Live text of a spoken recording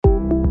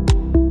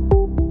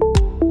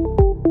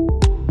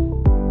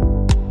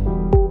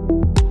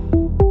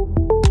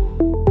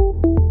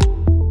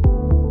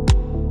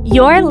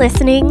You're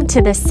listening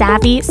to the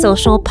Savvy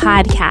Social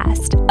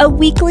Podcast, a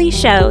weekly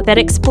show that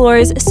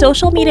explores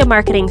social media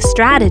marketing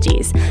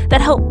strategies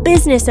that help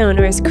business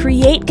owners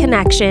create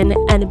connection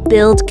and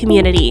build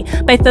community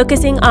by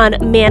focusing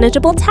on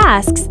manageable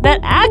tasks that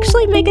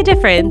actually make a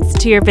difference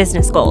to your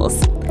business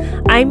goals.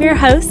 I'm your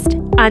host,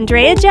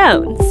 Andrea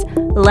Jones.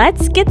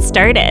 Let's get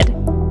started.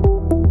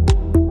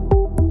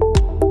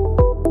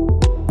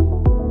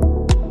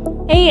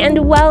 Hey,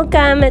 and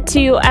welcome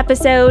to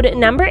episode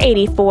number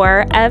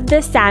 84 of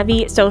the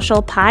Savvy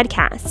Social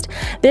Podcast.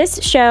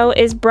 This show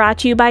is brought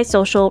to you by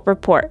Social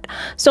Report.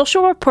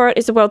 Social Report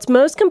is the world's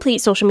most complete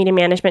social media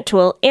management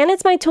tool, and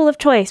it's my tool of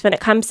choice when it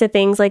comes to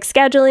things like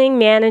scheduling,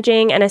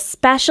 managing, and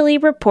especially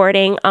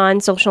reporting on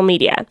social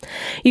media.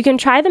 You can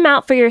try them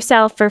out for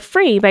yourself for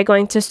free by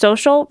going to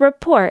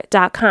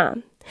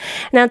socialreport.com.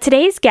 Now,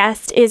 today's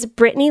guest is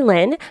Brittany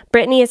Lin.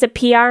 Brittany is a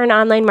PR and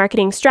online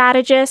marketing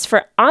strategist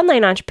for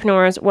online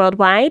entrepreneurs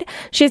worldwide.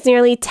 She has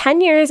nearly 10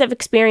 years of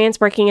experience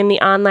working in the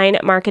online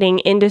marketing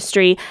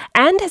industry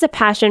and has a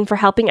passion for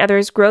helping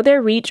others grow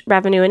their reach,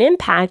 revenue, and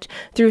impact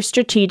through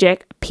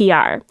strategic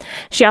PR.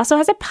 She also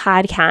has a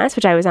podcast,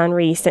 which I was on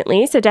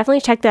recently, so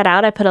definitely check that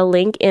out. I put a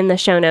link in the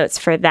show notes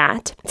for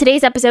that.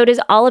 Today's episode is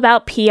all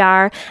about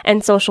PR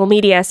and social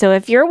media, so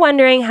if you're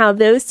wondering how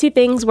those two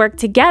things work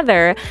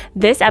together,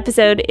 this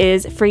episode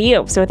is for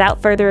you. So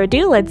without further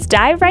ado, let's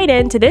dive right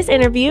into this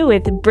interview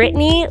with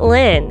Brittany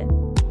Lin.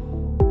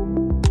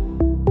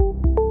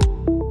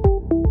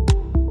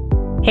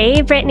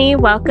 Hey, Brittany,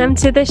 welcome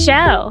to the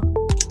show.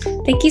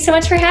 Thank you so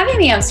much for having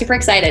me. I'm super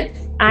excited.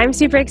 I'm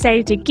super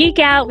excited to geek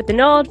out with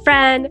an old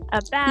friend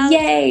about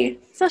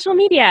social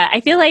media. I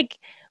feel like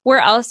we're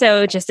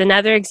also just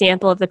another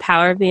example of the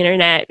power of the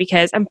internet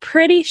because I'm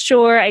pretty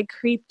sure I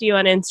creeped you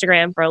on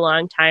Instagram for a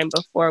long time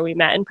before we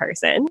met in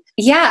person.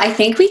 Yeah, I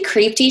think we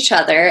creeped each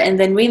other and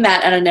then we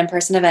met at an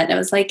in-person event and it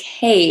was like,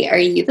 hey, are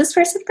you this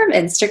person from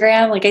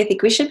Instagram? Like, I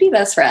think we should be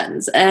best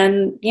friends.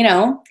 And, you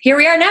know, here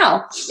we are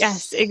now.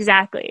 Yes,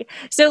 exactly.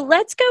 So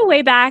let's go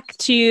way back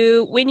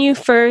to when you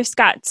first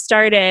got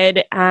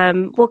started.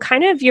 Well,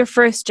 kind of your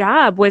first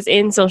job was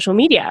in social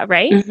media,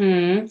 right?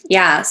 Mm-hmm.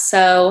 Yeah.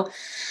 So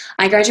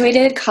I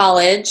graduated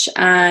college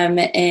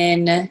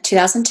in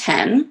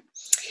 2010,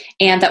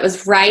 and that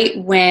was right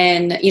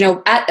when, you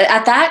know,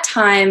 at that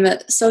time,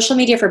 social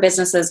media for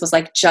businesses was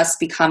like just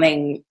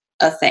becoming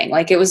a thing.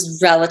 Like it was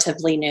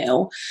relatively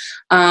new.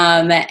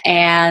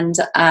 And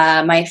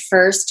my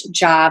first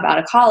job out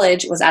of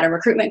college was at a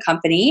recruitment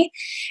company,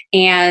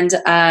 and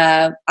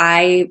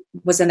I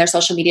was in their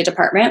social media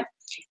department,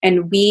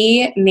 and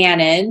we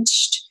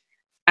managed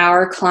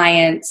our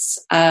clients'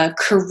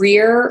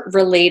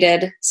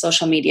 career-related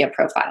social media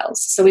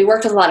profiles. So we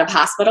worked with a lot of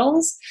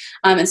hospitals,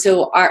 and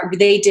so we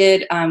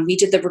did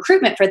the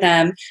recruitment for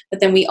them, but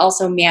then we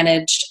also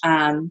managed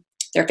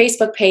their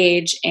Facebook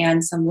page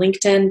and some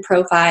LinkedIn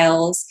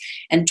profiles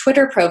and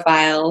Twitter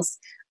profiles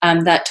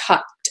that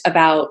talked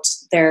about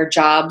their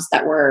jobs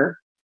that were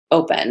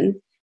open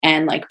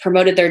and like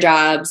promoted their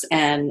jobs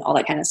and all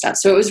that kind of stuff.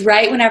 So it was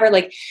right whenever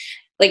like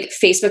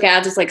Facebook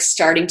ads was like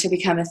starting to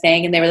become a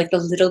thing, and they were like the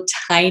little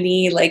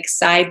tiny like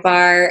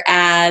sidebar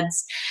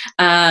ads.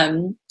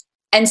 And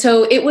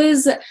so it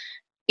was,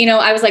 you know,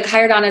 I was like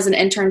hired on as an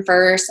intern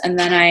first, and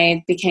then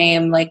I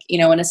became like, you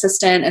know, an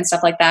assistant and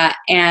stuff like that.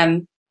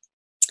 And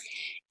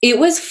it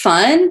was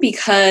fun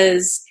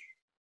because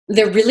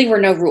there really were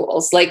no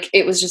rules. Like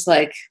it was just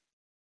like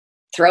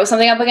throw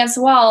something up against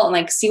the wall and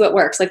like see what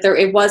works. Like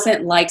it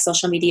wasn't like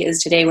social media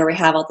is today where we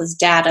have all this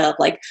data of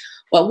like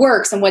what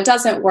works and what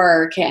doesn't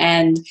work.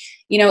 And,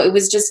 you know, it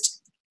was just,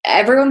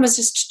 everyone was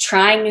just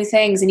trying new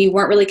things and you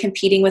weren't really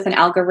competing with an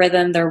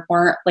algorithm. There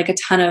weren't like a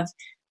ton of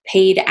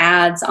paid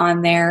ads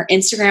on there.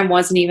 Instagram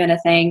wasn't even a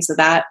thing. So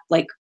that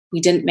like,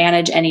 we didn't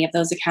manage any of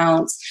those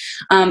accounts.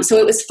 So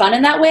it was fun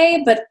in that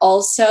way, but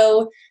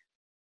also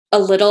a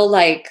little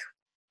like,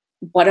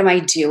 what am I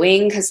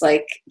doing? Because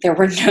like there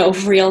were no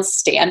real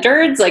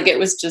standards. Like it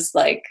was just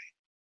like,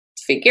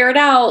 figure it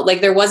out. Like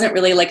there wasn't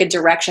really like a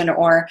direction,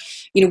 or,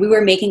 you know, we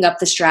were making up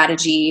the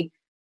strategy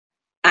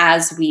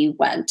as we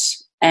went.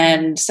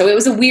 And so it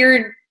was a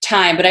weird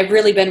time, but I've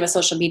really been with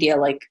social media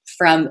like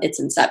from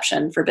its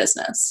inception for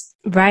business.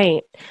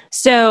 Right.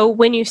 So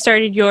when you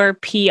started your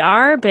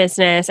PR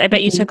business, I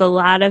bet you took a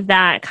lot of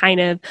that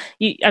kind of,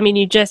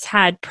 you just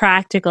had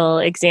practical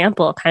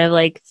example, kind of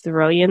like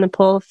throw you in the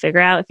pool, figure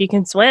out if you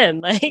can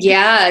swim. Like,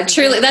 yeah,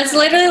 truly. That's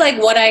literally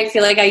like what I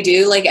feel like I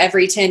do like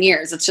every 10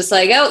 years. It's just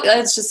like, oh,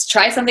 let's just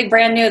try something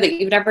brand new that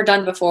you've never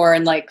done before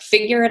and like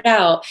figure it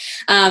out.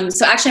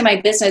 So actually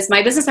my business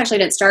actually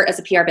didn't start as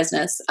a PR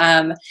business.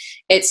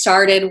 It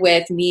started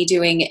with me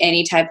doing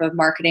any type of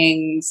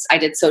marketing. I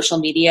did social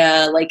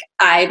media. Like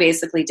I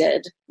basically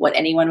did what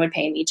anyone would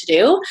pay me to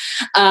do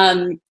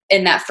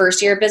in that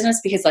first year of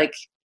business, because like,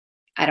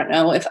 I don't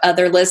know if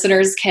other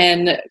listeners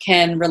can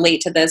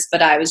relate to this,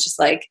 but I was just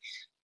like,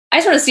 I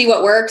just want to see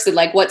what works and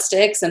like what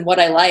sticks and what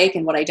I like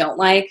and what I don't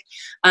like.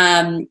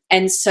 And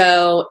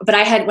so, but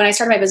when I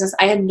started my business,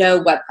 I had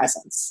no web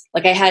presence.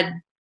 Like I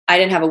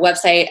didn't have a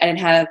website. I didn't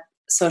have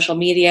social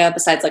media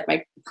besides like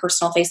my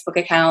personal Facebook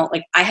account.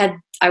 Like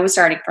I was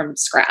starting from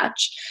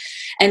scratch.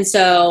 And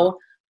so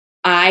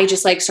I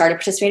just like started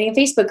participating in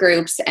Facebook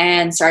groups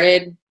and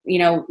started,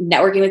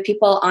 networking with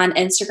people on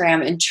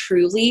Instagram, and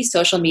truly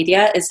social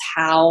media is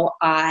how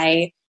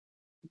I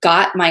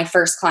got my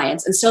first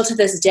clients. And still to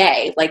this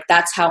day, like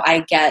that's how I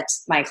get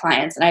my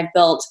clients. And I've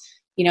built,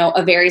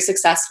 a very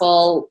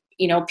successful,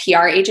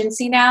 PR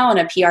agency now and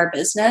a PR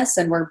business,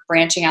 and we're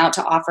branching out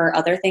to offer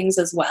other things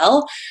as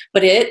well.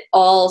 But it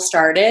all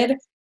started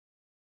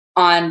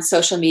on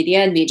social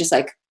media and me just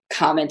like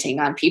commenting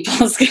on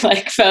people's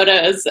like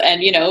photos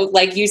and,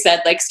 like you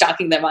said, like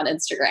stalking them on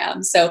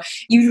Instagram. So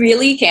you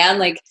really can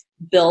like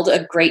build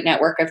a great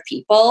network of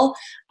people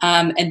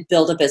and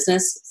build a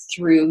business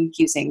through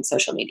using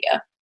social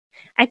media.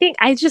 I think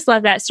I just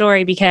love that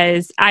story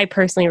because I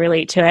personally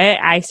relate to it.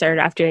 I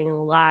started off doing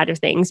a lot of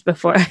things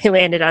before I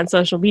landed on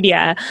social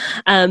media.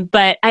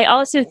 But I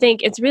also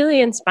think it's really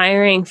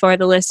inspiring for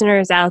the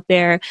listeners out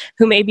there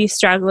who may be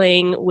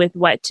struggling with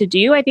what to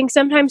do. I think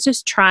sometimes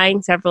just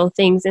trying several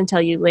things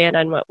until you land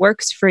on what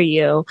works for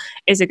you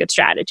is a good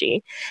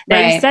strategy.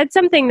 Now, you said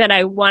something that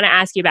I want to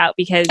ask you about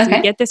because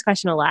we get this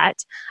question a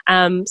lot.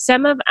 First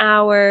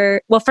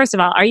of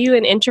all, are you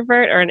an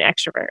introvert or an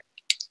extrovert?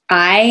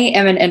 I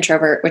am an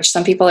introvert, which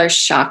some people are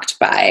shocked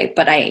by,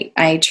 but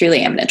I truly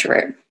am an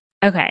introvert.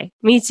 Okay,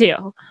 me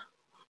too.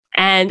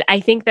 And I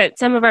think that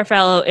some of our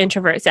fellow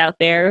introverts out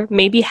there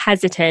may be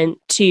hesitant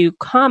to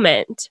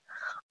comment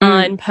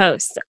on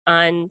posts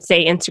on,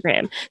 say,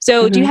 Instagram.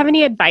 So do you have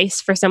any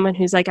advice for someone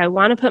who's like, I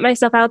want to put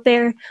myself out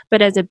there,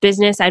 but as a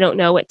business, I don't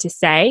know what to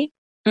say?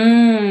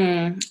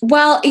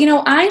 Well,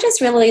 I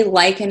just really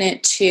liken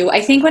it to,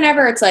 I think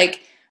whenever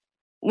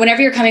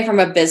you're coming from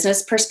a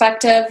business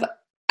perspective,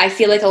 I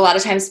feel like a lot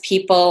of times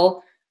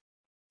people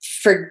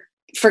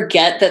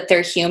forget that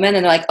they're human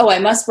and they're like, oh, I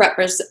must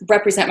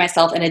represent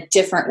myself in a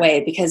different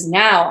way because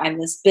now I'm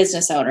this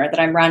business owner that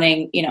I'm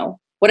running,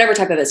 whatever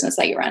type of business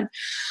that you run.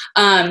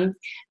 And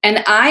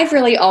I've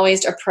really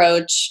always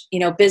approached,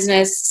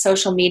 business,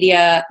 social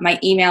media, my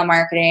email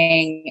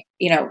marketing,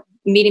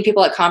 meeting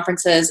people at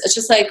conferences. It's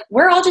just like,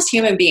 we're all just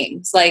human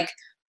beings. Like,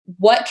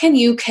 what can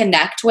you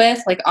connect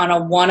with like on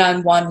a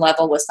one-on-one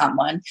level with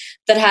someone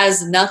that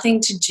has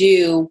nothing to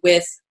do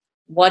with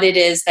what it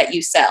is that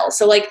you sell?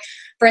 So like,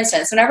 for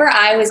instance, whenever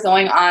I was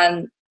going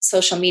on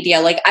social media,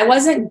 like I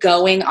wasn't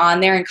going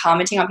on there and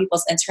commenting on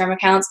people's Instagram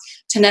accounts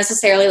to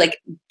necessarily like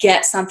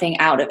get something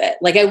out of it.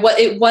 Like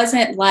it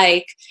wasn't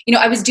like,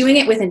 I was doing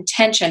it with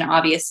intention,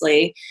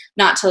 obviously,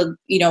 not to,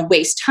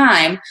 waste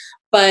time,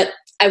 but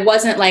I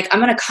wasn't like,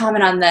 I'm going to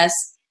comment on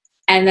this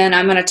and then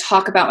I'm going to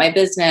talk about my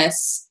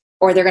business,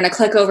 or they're going to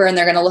click over and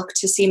they're going to look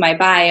to see my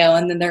bio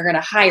and then they're going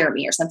to hire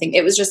me or something.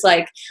 It was just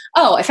like,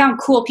 oh, I found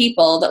cool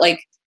people that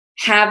like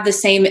have the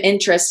same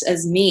interests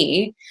as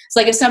me. It's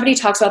like if somebody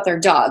talks about their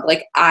dog,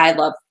 like I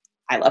love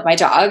my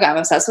dog. I'm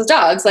obsessed with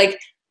dogs. Like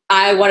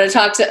I want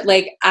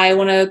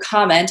to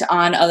comment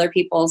on other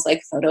people's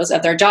like photos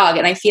of their dog.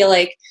 And I feel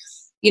like,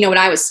 when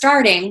I was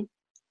starting,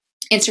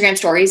 Instagram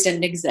stories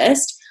didn't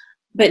exist,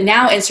 but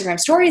now Instagram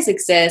stories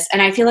exist.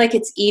 And I feel like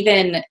it's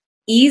even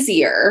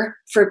easier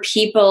for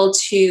people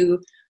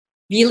to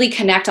really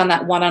connect on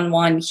that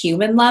one-on-one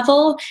human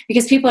level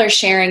because people are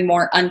sharing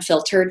more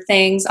unfiltered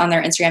things on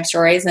their Instagram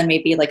stories than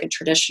maybe like a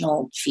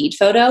traditional feed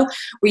photo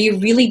where you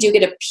really do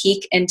get a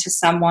peek into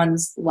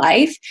someone's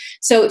life.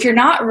 So if you're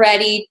not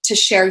ready to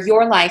share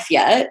your life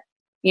yet,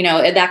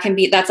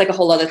 that's like a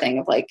whole other thing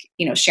of like,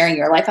 sharing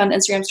your life on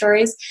Instagram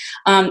stories.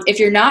 If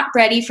you're not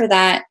ready for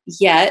that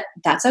yet,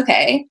 that's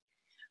okay.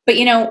 But,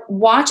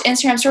 watch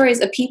Instagram stories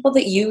of people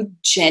that you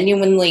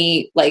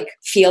genuinely like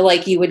feel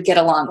like you would get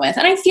along with.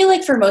 And I feel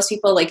like for most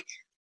people, like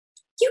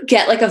you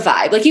get like a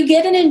vibe, like you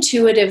get an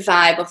intuitive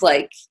vibe of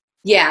like,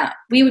 yeah,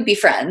 we would be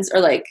friends,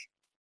 or like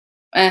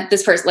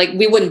this person, like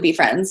we wouldn't be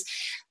friends.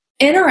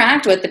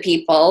 Interact with the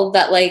people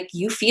that like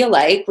you feel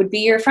like would be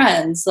your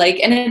friends. Like,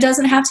 and it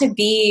doesn't have to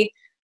be,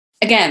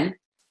 again,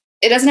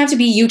 it doesn't have to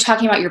be you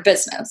talking about your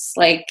business.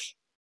 Like,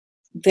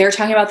 they're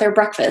talking about their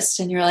breakfast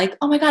and you're like,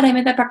 oh my God, I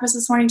made that breakfast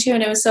this morning too.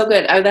 And it was so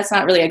good. That's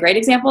not really a great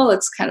example.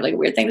 It's kind of like a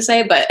weird thing to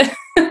say, but,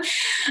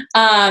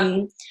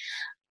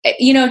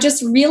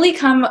 just really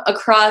come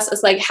across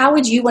as like, how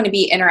would you want to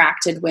be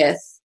interacted with,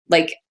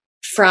 like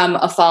from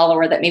a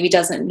follower that maybe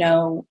doesn't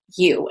know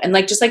you, and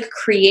like, just like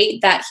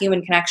create that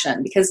human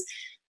connection, because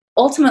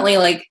ultimately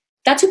like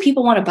that's who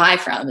people want to buy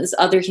from, is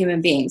other human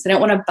beings. They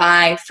don't want to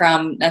buy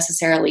from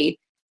necessarily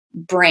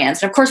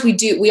brands. And of course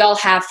we all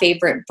have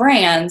favorite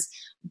brands,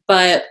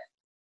 but,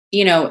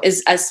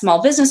 as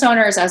small business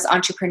owners, as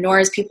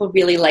entrepreneurs, people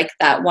really like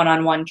that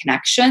one-on-one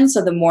connection.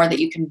 So the more that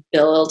you can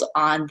build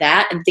on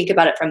that and think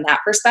about it from that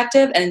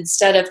perspective, and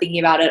instead of thinking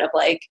about it of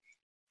like,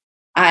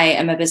 I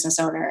am a business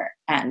owner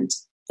and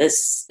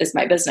this is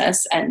my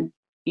business and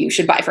you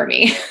should buy from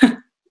me.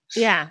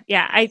 Yeah.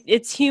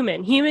 It's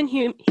human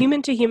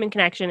to human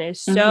connection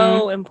is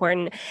so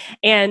important.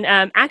 And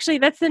actually,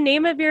 that's the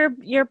name of your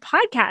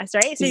podcast,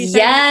 right? So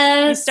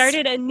you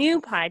started a new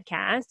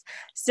podcast.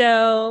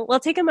 So we'll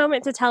take a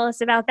moment to tell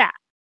us about that.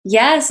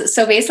 Yes.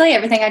 So basically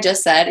everything I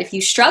just said, if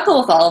you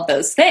struggle with all of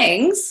those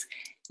things,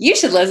 you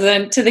should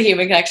listen to the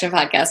Human Connection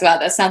podcast. Wow,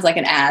 that sounds like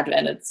an ad,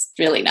 and it's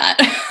really not.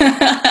 You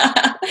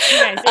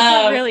guys, it's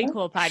a really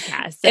cool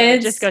podcast. So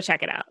just go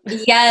check it out.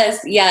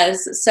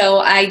 Yes. So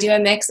I do a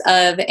mix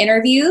of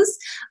interviews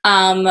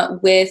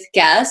with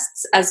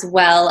guests as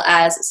well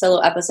as solo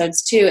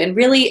episodes too. And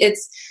really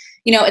it's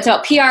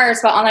about PR,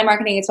 it's about online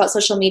marketing, it's about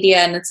social media,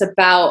 and it's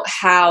about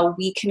how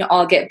we can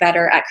all get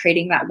better at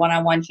creating that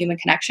one-on-one human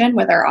connection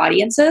with our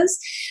audiences.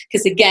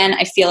 Because again,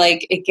 I feel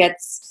like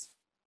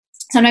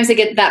sometimes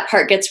that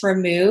part gets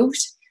removed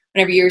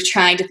whenever you're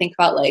trying to think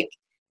about like,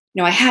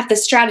 I have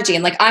this strategy,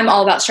 and like, I'm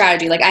all about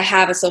strategy. Like I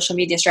have a social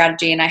media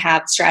strategy and I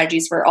have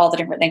strategies for all the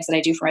different things that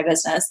I do for my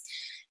business.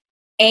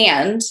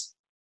 And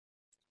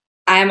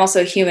I am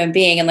also a human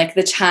being. And like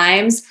the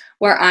times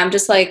where I'm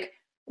just like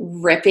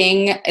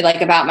ripping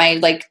like about my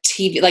like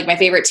TV, like my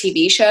favorite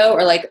TV show,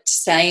 or like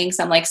saying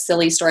some like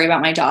silly story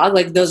about my dog,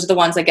 like those are the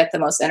ones that get the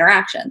most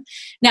interaction.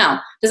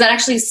 Now, does that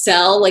actually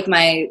sell like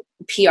my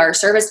PR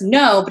service?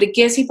 No, but it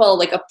gives people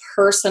like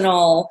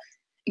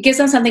it gives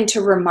them something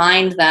to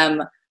remind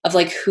them of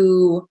like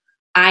who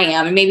I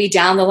am. And maybe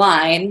down the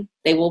line,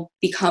 they will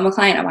become a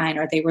client of mine,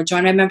 or they will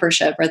join my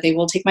membership, or they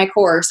will take my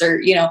course,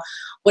 or,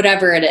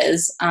 whatever it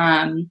is.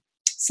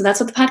 So that's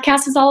what the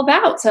podcast is all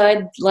about. So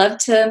I'd love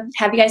to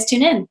have you guys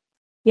tune in.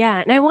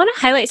 Yeah. And I want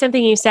to highlight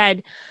something you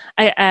said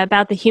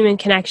about the human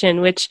connection,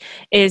 which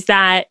is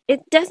that it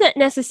doesn't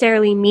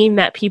necessarily mean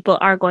that people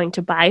are going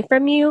to buy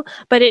from you,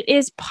 but it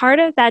is part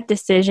of that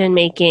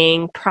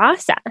decision-making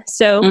process.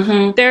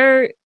 So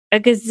there are a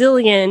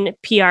gazillion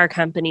PR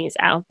companies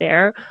out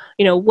there.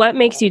 What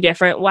makes you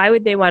different? Why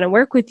would they want to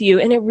work with you?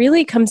 And it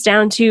really comes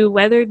down to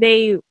whether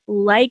they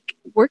like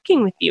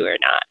working with you or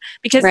not.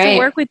 Because to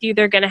work with you,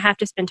 they're going to have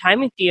to spend time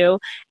with you.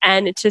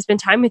 And to spend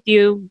time with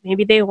you,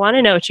 maybe they want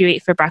to know what you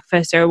ate for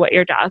breakfast or what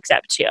your dog's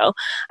up to.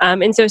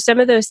 And so some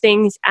of those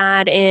things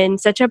add in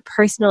such a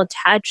personal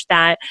touch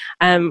that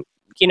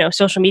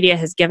social media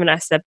has given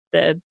us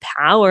the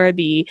power,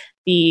 the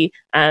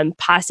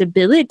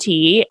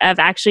possibility of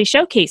actually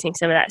showcasing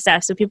some of that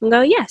stuff. So people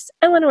go, yes,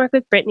 I want to work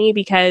with Brittany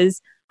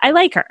because I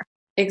like her.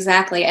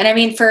 Exactly. And I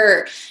mean,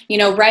 for,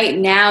 right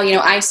now,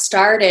 I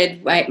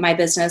started my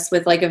business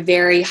with like a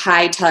very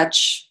high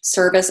touch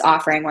service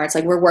offering where it's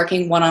like, we're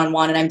working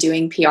one-on-one and I'm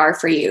doing PR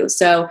for you.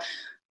 So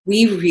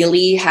we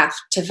really have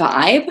to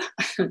vibe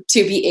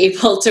to be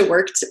able to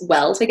work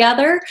well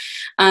together.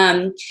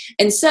 And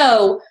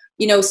so,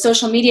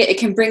 social media, it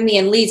can bring me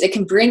in leads. It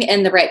can bring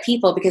in the right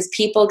people because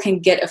people can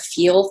get a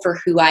feel for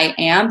who I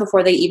am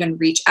before they even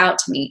reach out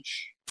to me.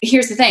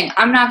 Here's the thing.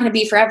 I'm not going to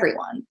be for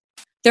everyone.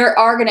 There's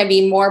going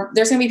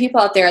to be people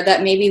out there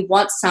that maybe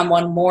want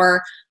someone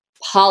more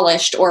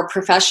polished or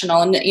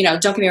professional. And,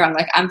 don't get me wrong,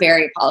 like I'm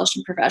very polished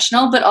and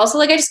professional, but also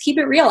like I just keep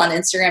it real on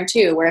Instagram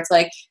too, where it's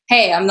like,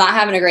 hey, I'm not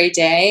having a great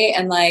day.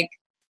 And like,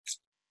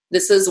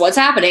 this is what's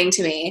happening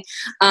to me.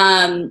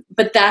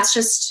 But that's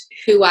just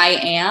who I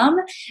am.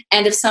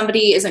 And if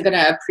somebody isn't going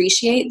to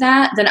appreciate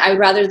that, then I'd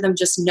rather them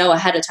just know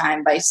ahead of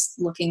time by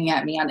looking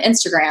at me on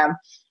Instagram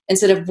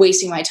instead of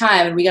wasting my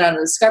time. And we get on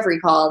a discovery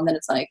call and then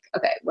it's like,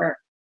 okay,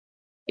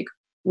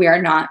 we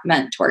are not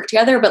meant to work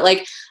together, but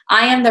like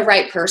I am the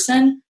right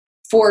person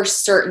for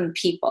certain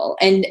people.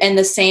 And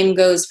the same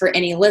goes for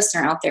any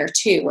listener out there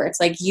too, where it's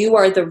like, you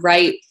are the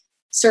right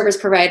service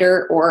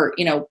provider or,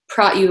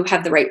 you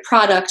have the right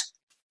product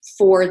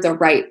for the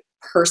right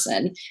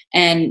person.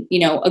 And,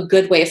 a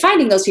good way of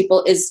finding those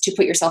people is to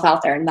put yourself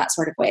out there in that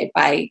sort of way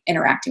by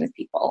interacting with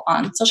people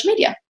on social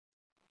media.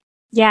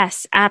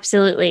 Yes,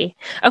 absolutely.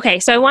 Okay.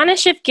 So I want to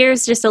shift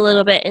gears just a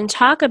little bit and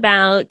talk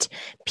about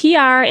PR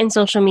and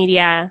social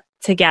media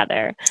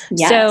together.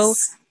 Yes. So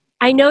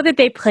I know that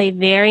they play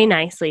very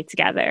nicely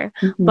together,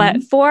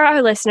 but for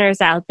our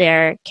listeners out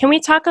there, can we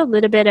talk a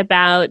little bit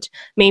about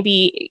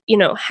maybe,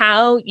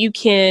 how you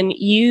can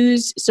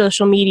use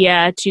social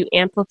media to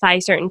amplify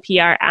certain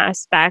PR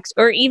aspects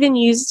or even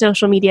use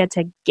social media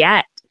to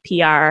get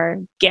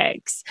PR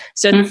gigs?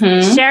 So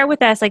share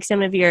with us like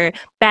some of your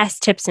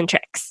best tips and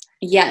tricks.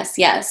 Yes.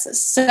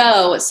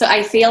 So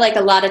I feel like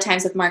a lot of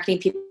times with marketing,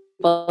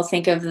 people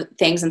think of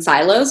things in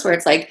silos where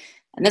it's like,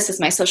 and this is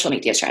my social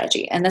media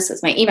strategy, and this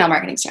is my email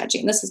marketing strategy,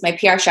 and this is my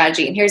PR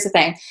strategy. And here's the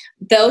thing.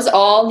 Those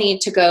all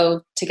need to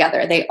go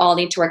together. They all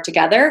need to work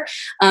together.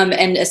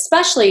 And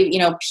especially,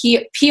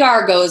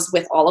 PR goes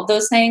with all of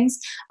those things,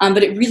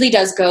 but it really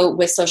does go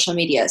with social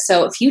media.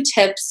 So a few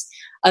tips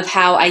of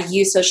how I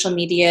use social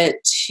media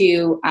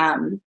to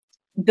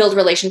build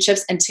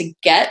relationships and to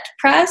get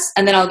press.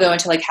 And then I'll go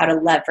into like how to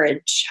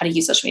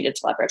use social media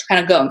to leverage,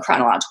 kind of go in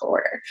chronological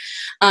order.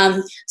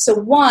 So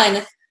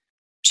one,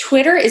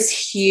 Twitter is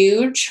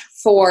huge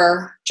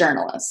for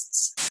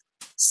journalists.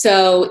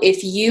 So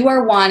if you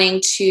are wanting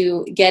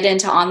to get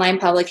into online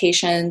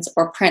publications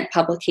or print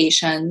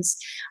publications,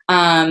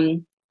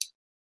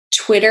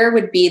 Twitter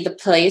would be the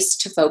place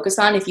to focus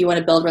on if you want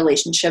to build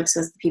relationships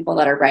with the people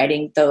that are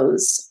writing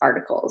those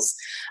articles.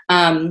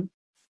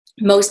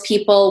 Most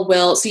people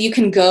will, so you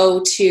can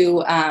go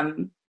to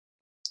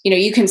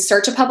you can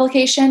search a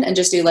publication and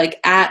just do like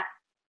at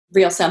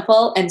Real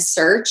Simple and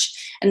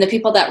search. And the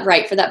people that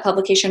write for that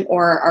publication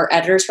or are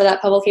editors for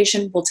that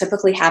publication will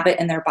typically have it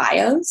in their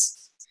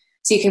bios.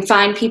 So you can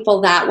find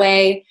people that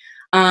way.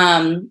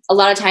 A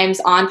lot of times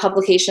on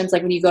publications,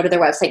 like when you go to their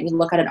website and you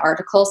look at an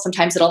article,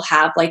 sometimes it'll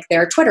have like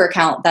their Twitter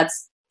account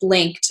that's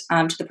linked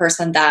to the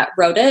person that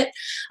wrote it.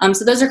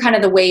 So those are kind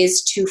of the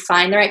ways to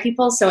find the right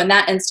people. So in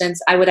that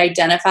instance, I would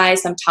identify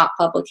some top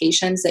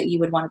publications that you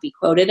would want to be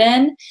quoted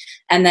in,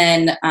 and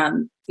then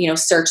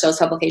search those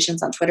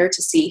publications on Twitter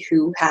to see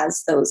who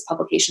has those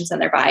publications in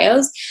their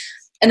bios.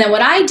 And then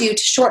what I do to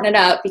shorten it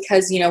up,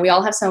 because we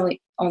all have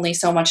only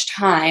so much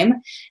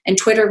time, and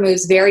Twitter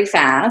moves very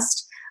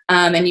fast,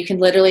 and you can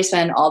literally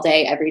spend all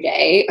day every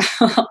day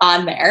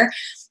on there.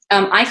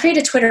 I create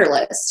a Twitter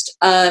list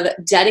of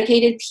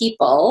dedicated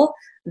people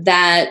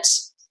that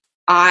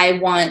I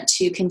want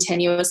to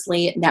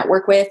continuously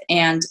network with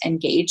and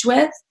engage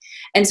with.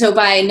 And so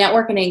by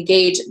network and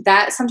engage,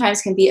 that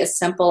sometimes can be as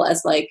simple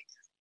as like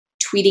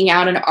tweeting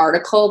out an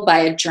article by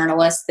a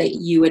journalist that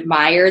you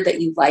admire,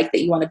 that you like,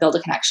 that you want to build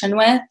a connection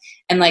with,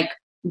 and like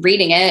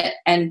reading it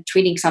and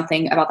tweeting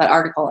something about that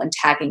article and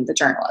tagging the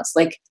journalist.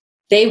 Like,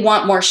 they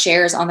want more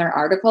shares on their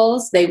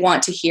articles. They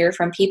want to hear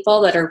from people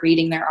that are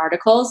reading their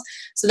articles.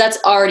 So that's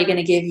already going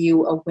to give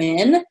you a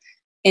win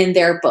in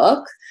their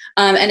book.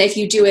 And if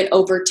you do it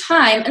over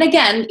time, and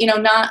again,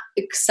 not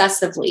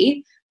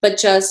excessively, but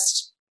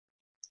just,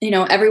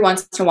 every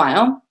once in a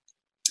while,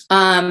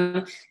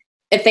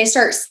 if they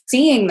start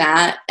seeing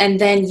that and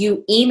then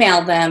you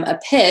email them a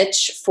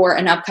pitch for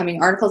an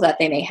upcoming article that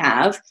they may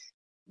have,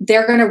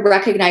 they're going to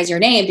recognize your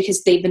name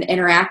because they've been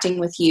interacting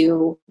with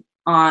you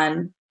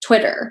on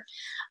Twitter.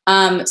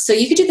 So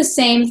you could do the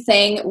same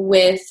thing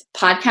with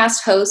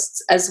podcast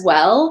hosts as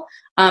well.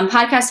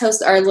 Podcast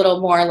hosts are a little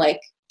more like,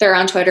 they're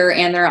on Twitter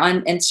and they're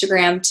on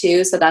Instagram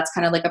too. So that's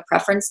kind of like a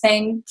preference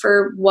thing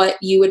for what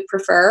you would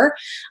prefer.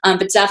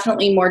 But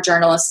definitely more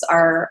journalists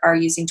are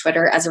using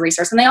Twitter as a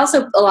resource. And they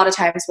also a lot of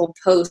times will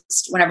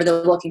post whenever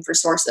they're looking for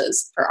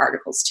sources for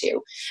articles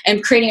too.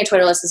 And creating a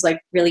Twitter list is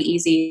like really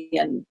easy,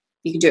 and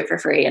you can do it for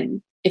free.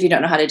 And if you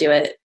don't know how to do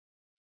it,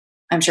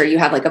 I'm sure you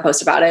have like a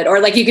post about it, or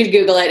like you could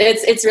Google it.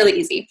 It's really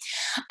easy.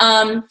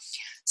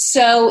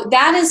 So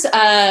that is,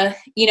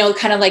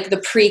 kind of like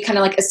the kind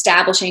of like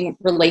establishing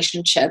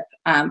relationship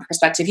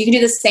perspective. You can do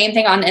the same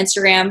thing on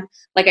Instagram,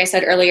 like I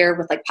said earlier,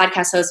 with like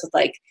podcast hosts, with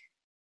like,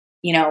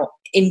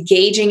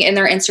 engaging in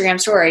their Instagram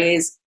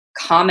stories,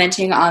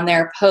 commenting on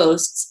their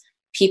posts.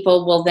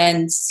 People will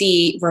then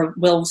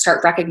will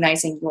start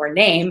recognizing your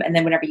name. And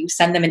then whenever you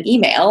send them an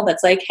email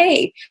that's like,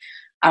 hey,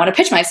 I want to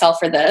pitch myself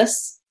for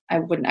this. I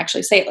wouldn't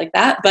actually say it like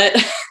that, but,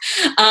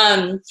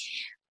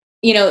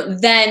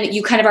 then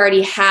you kind of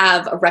already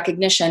have a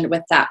recognition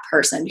with that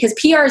person, because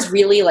PR is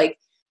really like,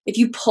 if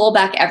you pull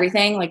back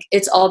everything, like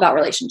it's all about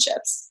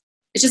relationships.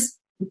 It's just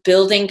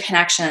building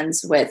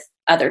connections with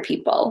other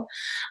people.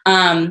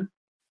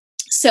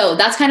 So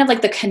that's kind of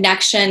like the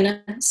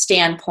connection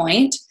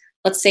standpoint.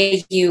 Let's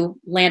say you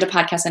land a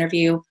podcast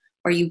interview,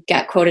 or you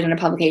get quoted in a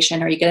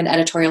publication, or you get an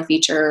editorial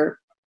feature,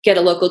 get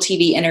a local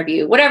TV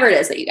interview, whatever it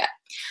is that you get.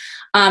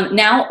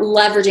 Now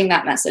leveraging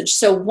that message.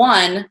 So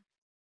one,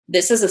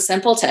 this is a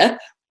simple tip,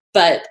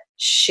 but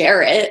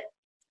share it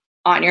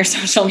on your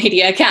social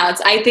media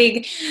accounts. I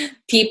think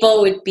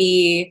people would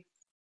be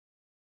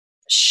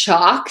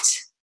shocked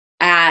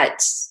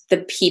at the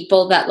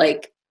people that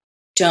like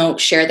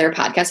don't share their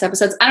podcast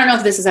episodes. I don't know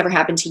if this has ever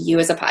happened to you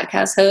as a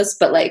podcast host,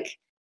 but like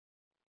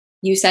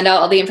you send out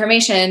all the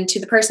information to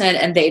the person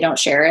and they don't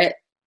share it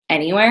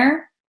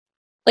anywhere.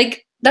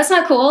 Like, that's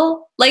not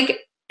cool.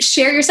 Like,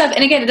 share your stuff.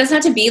 And again, it doesn't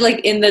have to be like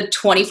in the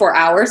 24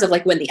 hours of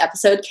like when the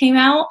episode came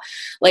out.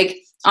 Like,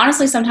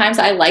 honestly, sometimes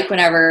I like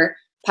whenever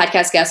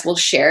podcast guests will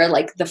share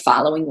like the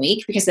following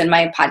week, because then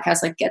my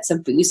podcast like gets a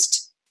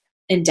boost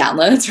in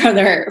downloads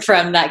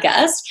from that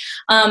guest.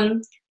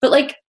 But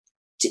like,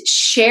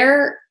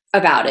 share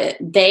about it.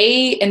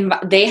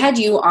 They had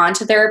you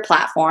onto their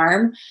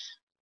platform,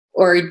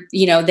 or,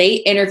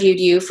 they interviewed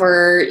you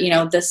for,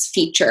 this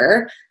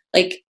feature.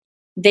 Like,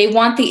 they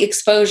want the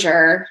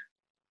exposure.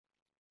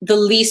 The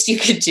least you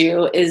could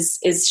do is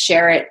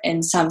share it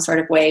in some sort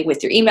of way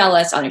with your email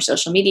list, on your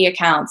social media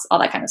accounts, all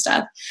that kind of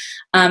stuff,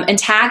 and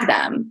tag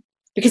them,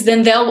 because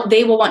then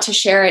they will want to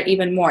share it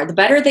even more. The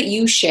better that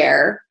you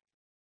share,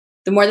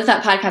 the more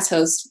that podcast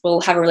host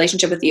will have a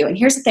relationship with you. And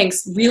here's the thing,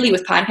 really,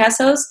 with podcast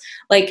hosts,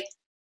 like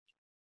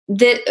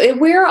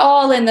we're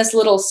all in this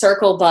little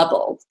circle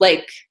bubble.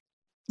 Like,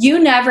 you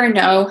never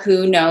know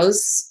who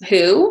knows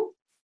who.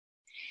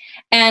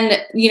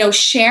 And,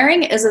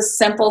 sharing is a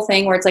simple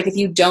thing where it's like, if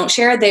you don't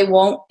share, they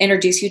won't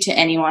introduce you to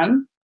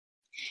anyone.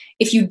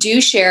 If you do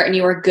share and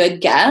you are a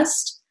good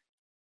guest,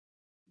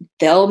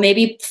 they'll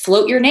maybe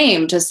float your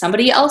name to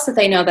somebody else that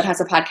they know that has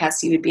a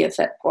podcast you would be a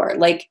fit for.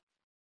 Like,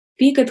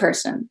 be a good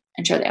person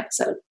and share the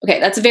episode. Okay,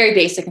 that's a very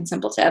basic and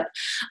simple tip.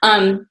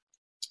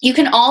 You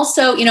can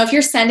also, if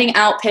you're sending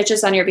out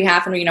pitches on your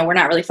behalf, and, we're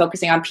not really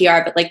focusing on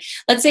PR, but like,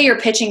 let's say you're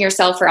pitching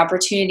yourself for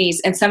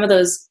opportunities, and some of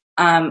those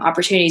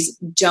opportunities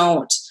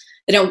don't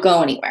They don't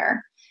go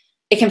anywhere.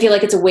 It can feel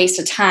like it's a waste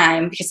of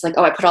time because like,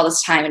 oh, I put all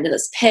this time into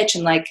this pitch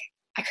and like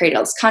I created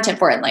all this content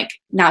for it and like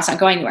now it's not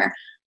going anywhere.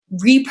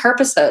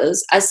 Repurpose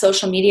those as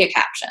social media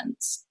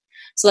captions.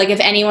 So like if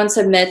anyone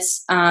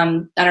submits, I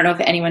don't know if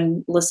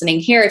anyone listening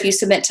here, if you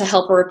submit to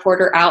Help a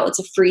Reporter Out, it's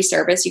a free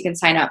service you can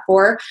sign up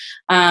for.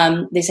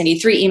 They send you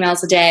 3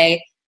 emails a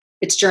day.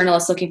 It's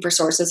journalists looking for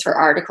sources for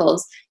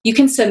articles. You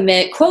can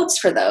submit quotes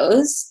for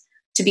those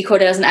to be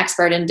quoted as an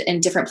expert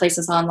in different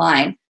places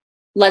online.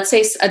 Let's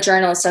say a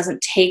journalist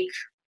doesn't take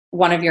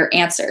one of your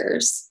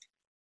answers.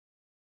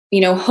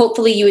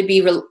 Hopefully you would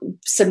be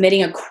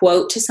submitting a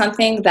quote to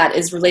something that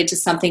is related to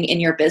something in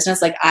your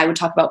business. Like I would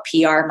talk about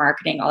PR,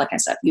 marketing, all that kind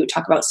of stuff. You would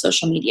talk about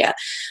social media.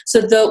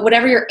 So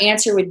whatever your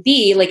answer would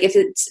be, like if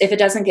it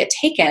doesn't get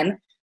taken,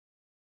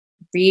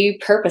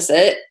 repurpose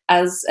it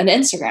as an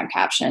Instagram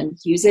caption,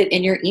 use it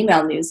in your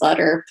email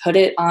newsletter, do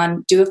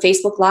a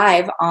Facebook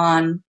Live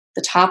on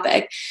the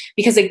topic.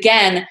 Because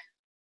again,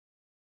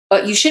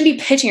 you shouldn't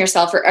be pitching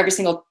yourself for every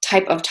single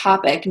type of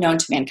topic known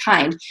to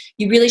mankind.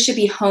 You really should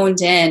be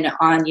honed in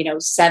on,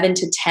 7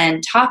 to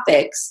 10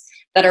 topics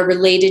that are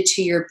related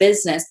to your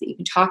business that you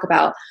can talk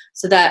about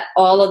so that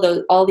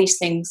all these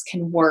things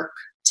can work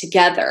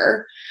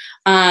together.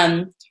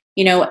 Add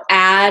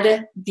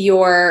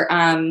your,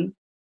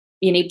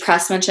 you need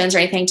press mentions or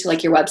anything to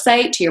like your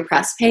website, to your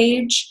press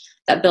page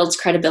that builds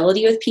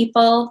credibility with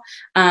people.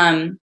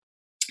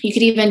 You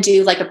could even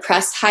do like a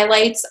press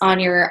highlights on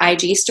your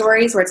IG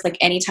stories where it's like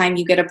anytime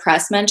you get a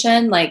press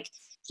mention, like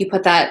you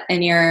put that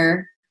in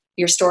your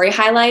story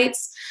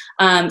highlights.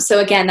 So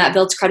again, that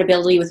builds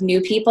credibility with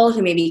new people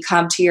who maybe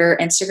come to your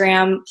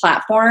Instagram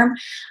platform.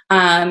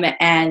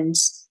 And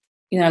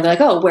they're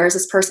like, oh, where's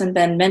this person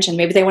been mentioned?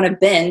 Maybe they want to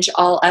binge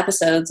all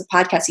episodes of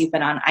podcasts you've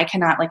been on. I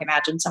cannot like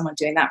imagine someone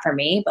doing that for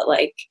me, but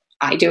like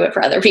I do it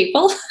for other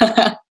people.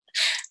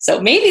 So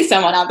maybe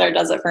someone out there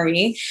does it for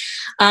me.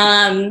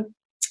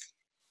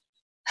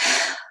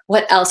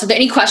 What else? Are there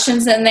any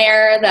questions in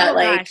there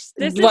that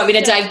you want me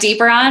to dive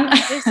deeper on?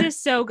 This is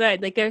so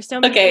good. Like there's so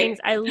many things.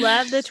 I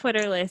love the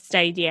Twitter list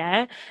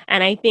idea.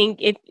 And I think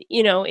if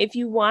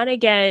you want to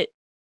get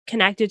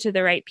connected to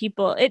the right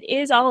people, it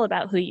is all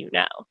about who you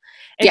know.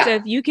 And so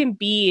if you can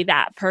be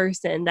that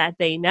person that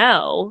they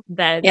know,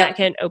 then that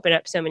can open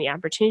up so many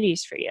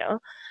opportunities for you.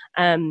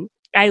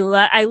 I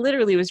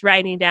literally was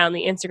writing down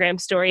the Instagram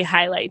story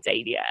highlights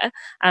idea.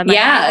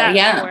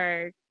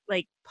 For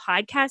like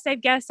podcasts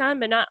I've guessed on,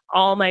 but not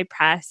all my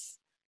press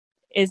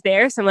is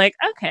there. So I'm like,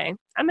 okay,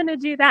 I'm going to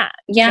do that.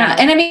 Yeah.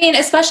 So. And I mean,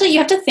 especially you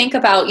have to think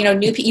about,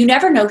 you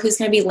never know who's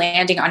going to be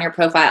landing on your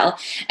profile.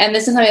 And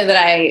this is something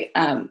that I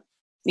can't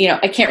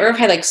remember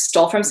if I like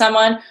stole from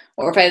someone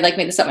or if I like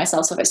made this up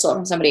myself. So if I stole it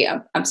from somebody,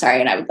 I'm sorry.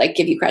 And I would like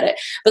give you credit,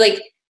 but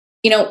like,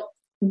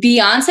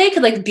 Beyonce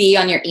could like be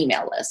on your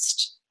email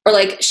list. Or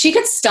like she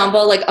could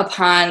stumble like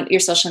upon your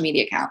social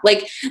media account.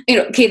 Like,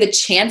 okay, the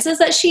chances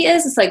that she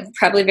is like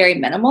probably very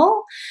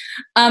minimal.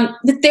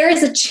 But there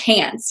is a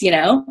chance,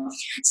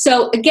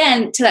 So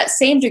again, to that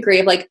same degree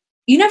of like,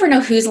 you never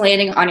know who's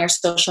landing on your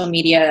social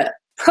media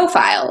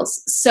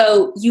profiles.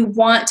 So you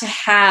want to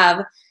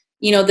have,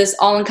 this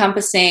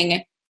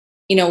all-encompassing,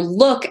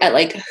 look at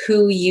like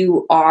who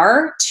you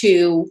are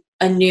to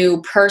a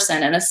new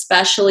person. And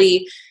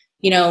especially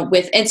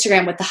with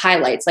Instagram, with the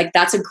highlights, like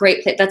that's a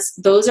great place.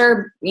 Those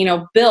are,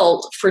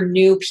 built for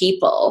new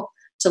people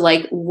to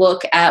like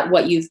look at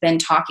what you've been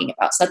talking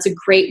about. So that's a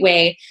great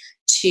way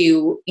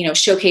to,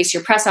 showcase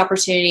your press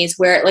opportunities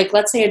where like,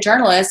 let's say a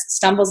journalist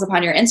stumbles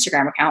upon your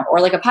Instagram account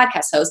or like a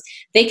podcast host,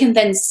 they can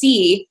then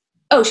see,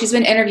 oh, she's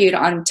been interviewed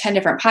on 10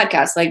 different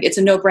podcasts. Like it's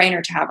a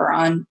no-brainer to have her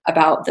on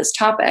about this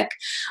topic.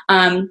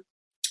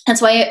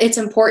 That's why it's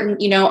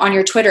important, on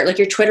your Twitter, like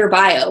your Twitter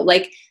bio,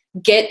 like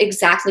get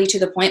exactly to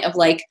the point of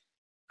like,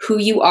 who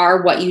you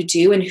are, what you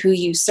do, and who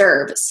you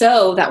serve.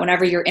 So that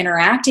whenever you're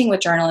interacting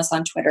with journalists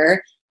on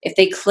Twitter, if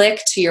they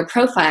click to your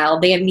profile,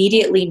 they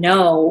immediately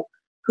know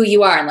who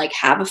you are and like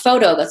have a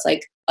photo that's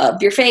like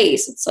of your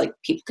face. It's like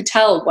people could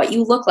tell what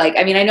you look like.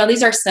 I mean, I know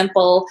these are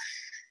simple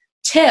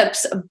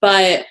tips,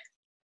 but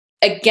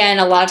again,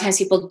 a lot of times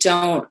people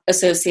don't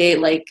associate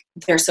like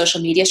their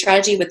social media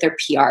strategy with their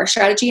PR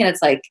strategy. And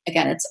it's like,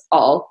 again, it's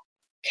all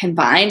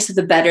combined. So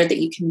the better that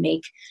you can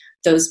make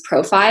those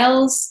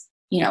profiles,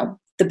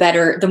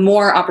 the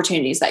more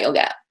opportunities that you'll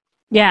get.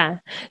 Yeah.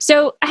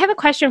 So I have a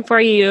question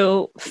for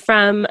you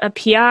from a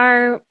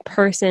PR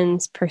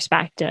person's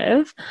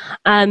perspective.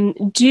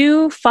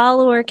 Do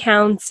follower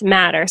counts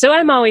matter? So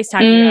I'm always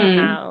talking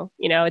about how,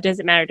 it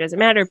doesn't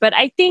matter. But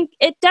I think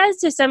it does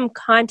to some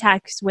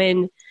context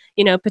when,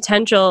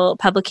 potential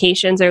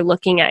publications are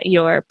looking at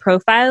your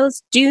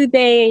profiles. Do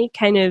they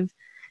kind of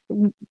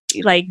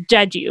like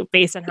judge you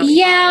based on how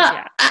many followers you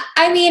have?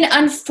 I mean,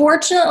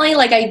 unfortunately,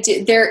 like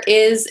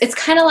it's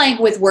kind of like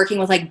with working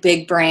with like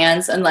big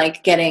brands and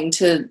like getting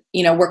to,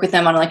 work with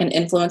them on like an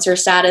influencer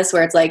status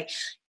where it's like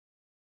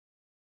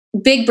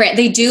big brand,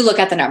 they do look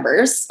at the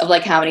numbers of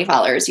like how many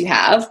followers you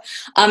have.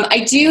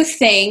 I do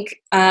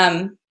think,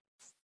 now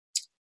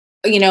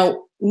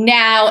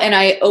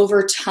and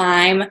over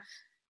time,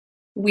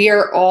 we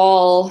are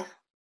all,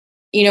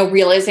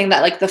 realizing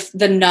that like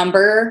the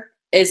number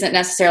isn't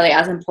necessarily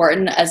as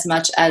important as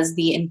much as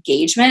the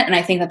engagement. And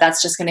I think that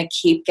that's just going to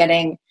keep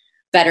getting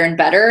better and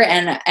better.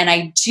 And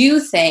I do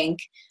think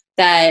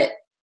that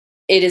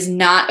it is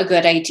not a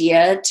good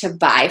idea to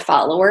buy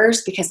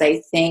followers, because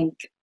I think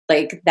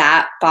like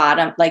that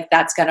bottom, like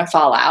that's going to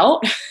fall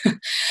out.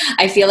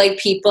 I feel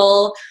like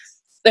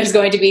there's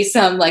going to be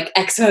some like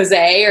expose,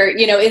 or,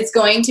 it's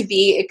going to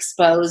be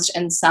exposed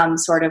in some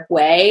sort of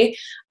way.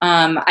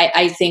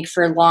 I think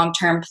for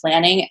long-term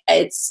planning,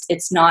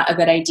 it's not a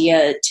good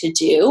idea to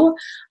do.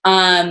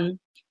 But,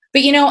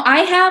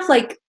 I have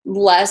like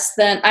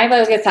I have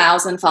like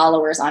 1,000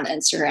 followers on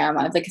Instagram.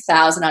 I have like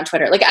 1,000 on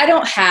Twitter. Like I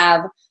don't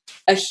have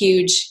a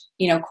huge,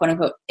 quote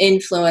unquote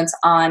influence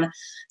on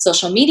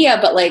social media,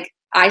 but like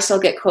I still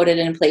get quoted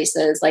in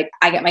places. Like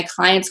I get my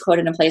clients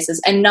quoted in places,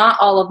 and not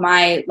all of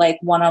my like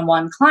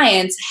one-on-one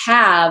clients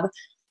have,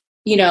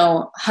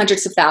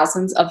 hundreds of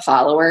thousands of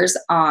followers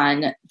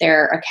on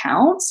their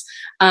accounts.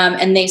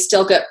 And they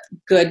still get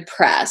good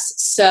press.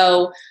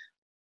 So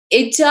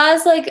it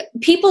does, like,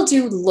 people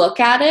do look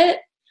at it.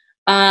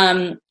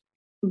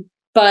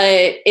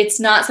 But it's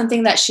not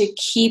something that should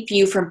keep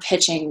you from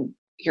pitching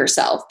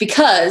yourself,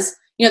 because,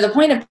 the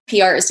point of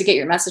PR is to get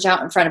your message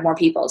out in front of more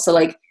people. So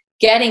like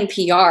getting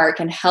PR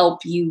can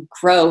help you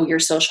grow your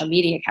social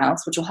media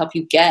accounts, which will help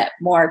you get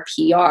more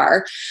PR.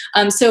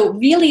 So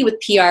really with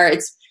PR,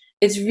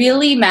 it's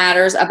really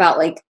matters about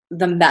like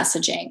the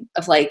messaging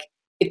of like,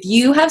 if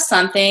you have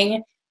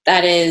something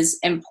that is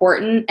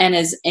important and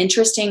is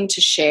interesting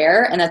to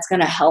share and that's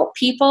going to help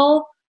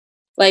people,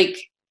 like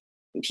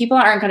people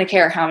aren't going to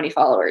care how many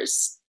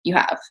followers you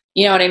have.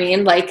 You know what I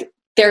mean? Like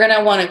they're going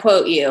to want to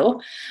quote you.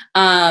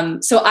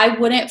 So I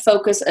wouldn't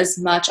focus as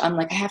much on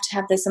like, I have to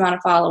have this amount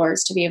of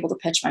followers to be able to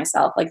pitch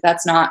myself. Like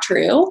that's not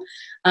true.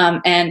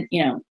 And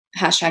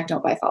hashtag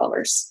don't buy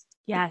followers.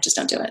 Yeah, just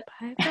don't do it.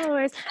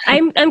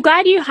 I'm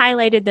glad you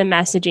highlighted the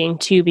messaging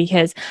too,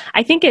 because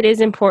I think it is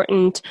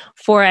important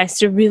for us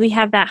to really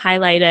have that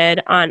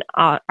highlighted on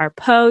our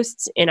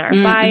posts, in our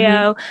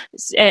bio,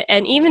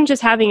 and even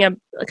just having a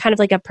kind of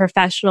like a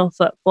professional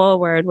foot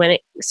forward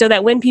so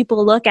that when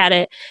people look at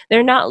it,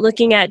 they're not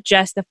looking at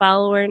just the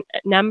follower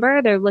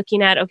number. They're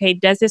looking at, okay,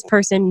 does this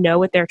person know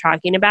what they're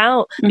talking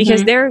about?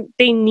 Because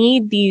they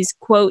need these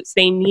quotes.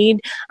 They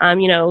need,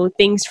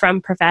 things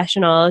from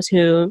professionals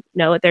who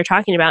know what they're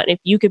talking about. And if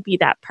you could be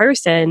that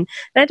person,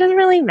 that doesn't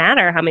really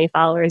matter how many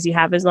followers you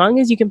have, as long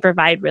as you can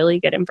provide really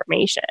good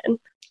information.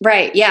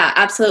 Right. Yeah,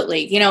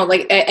 absolutely.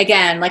 Like,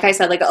 again, like I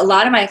said, like a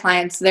lot of my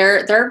clients,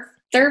 their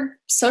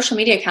social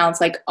media accounts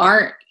like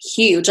aren't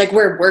huge. Like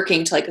we're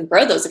working to like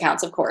grow those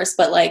accounts, of course,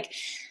 but like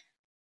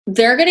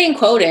they're getting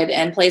quoted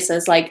in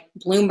places like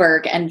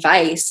Bloomberg and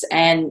Vice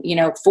and,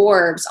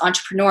 Forbes,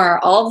 Entrepreneur,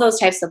 all of those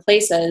types of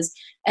places.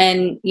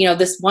 And,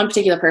 this one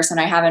particular person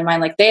I have in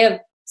mind, like they have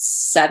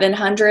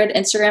 700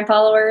 Instagram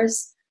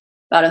followers,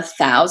 about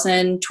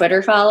 1,000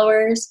 Twitter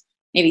followers,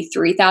 maybe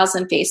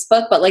 3,000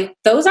 Facebook, but like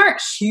those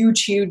aren't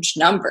huge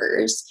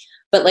numbers,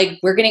 but like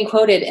we're getting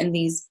quoted in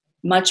these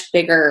much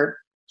bigger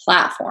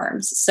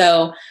platforms.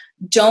 So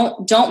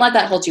don't let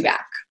that hold you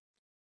back.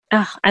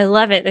 Oh, I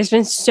love it. There's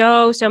been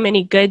so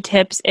many good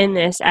tips in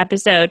this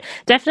episode.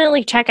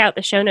 Definitely check out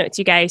the show notes,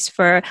 you guys,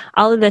 for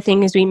all of the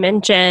things we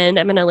mentioned.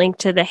 I'm going to link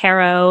to the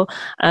HARO,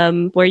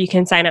 where you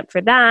can sign up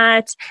for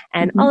that,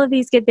 and all of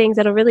these good things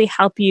that'll really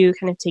help you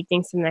kind of take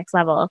things to the next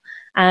level.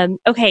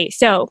 Okay,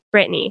 so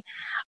Brittany,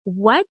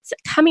 what's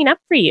coming up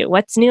for you?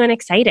 What's new and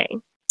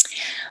exciting?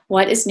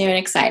 What is new and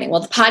exciting? Well,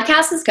 the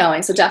podcast is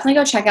going, so definitely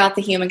go check out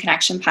the Human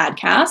Connection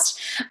podcast.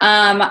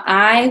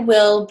 I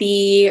will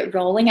be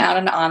rolling out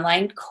an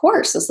online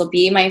course. This will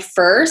be my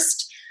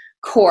first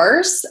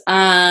course.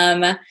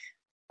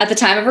 At the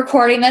time of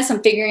recording this,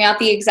 I'm figuring out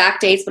the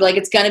exact dates, but like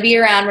it's going to be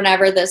around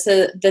whenever this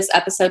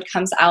episode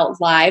comes out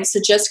live. So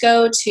just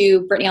go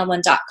to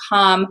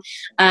BrittanyLLwin.com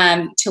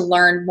to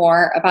learn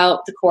more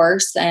about the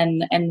course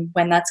and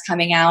when that's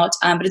coming out.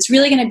 But it's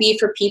really going to be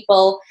for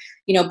people,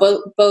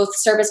 both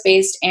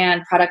service-based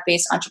and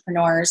product-based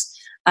entrepreneurs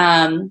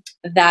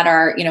that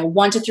are,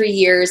 1 to 3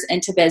 years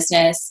into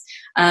business.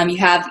 You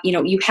have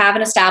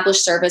an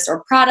established service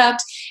or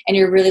product, and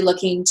you're really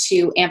looking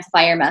to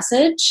amplify your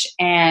message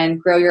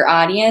and grow your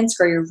audience,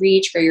 grow your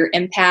reach, grow your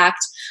impact.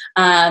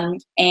 And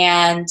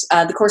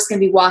the course is going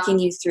to be walking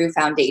you through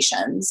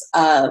foundations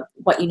of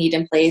what you need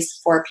in place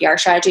for a PR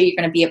strategy. You're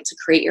going to be able to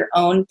create your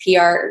own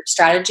PR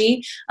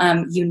strategy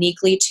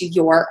uniquely to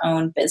your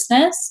own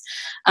business.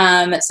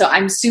 So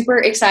I'm super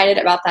excited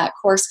about that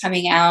course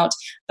coming out.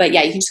 But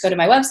yeah, you can just go to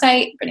my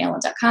website,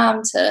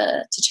 BrittanyLLwin.com,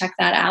 to check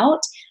that out.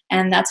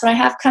 And that's what I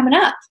have coming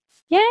up.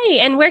 Yay.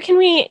 And where can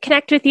we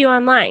connect with you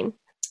online?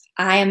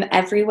 I am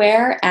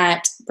everywhere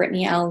at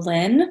Brittany L.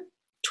 Lynn,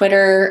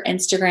 Twitter,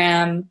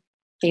 Instagram,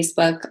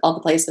 Facebook, all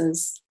the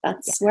places.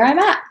 That's where I'm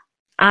at.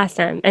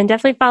 Awesome. And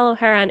definitely follow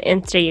her on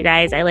Insta, you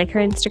guys. I like her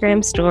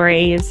Instagram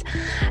stories.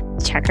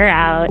 Check her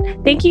out.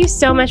 Thank you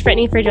so much,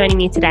 Brittany, for joining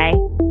me today.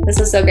 This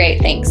was so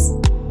great. Thanks.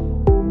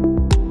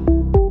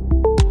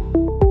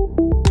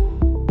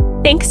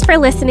 Thanks for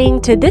listening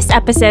to this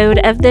episode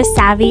of the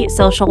Savvy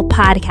Social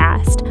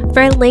Podcast.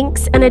 For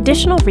links and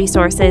additional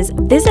resources,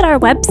 visit our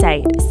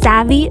website,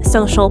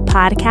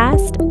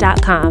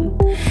 savvysocialpodcast.com.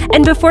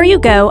 And before you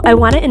go, I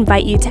want to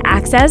invite you to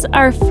access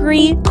our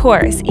free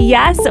course.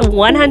 Yes,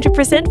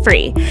 100%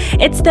 free.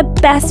 It's the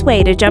best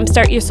way to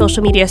jumpstart your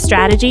social media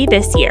strategy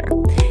this year.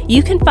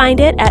 You can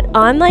find it at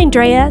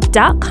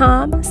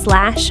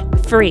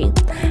onlinedrea.com/free.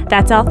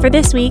 That's all for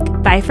this week.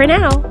 Bye for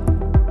now.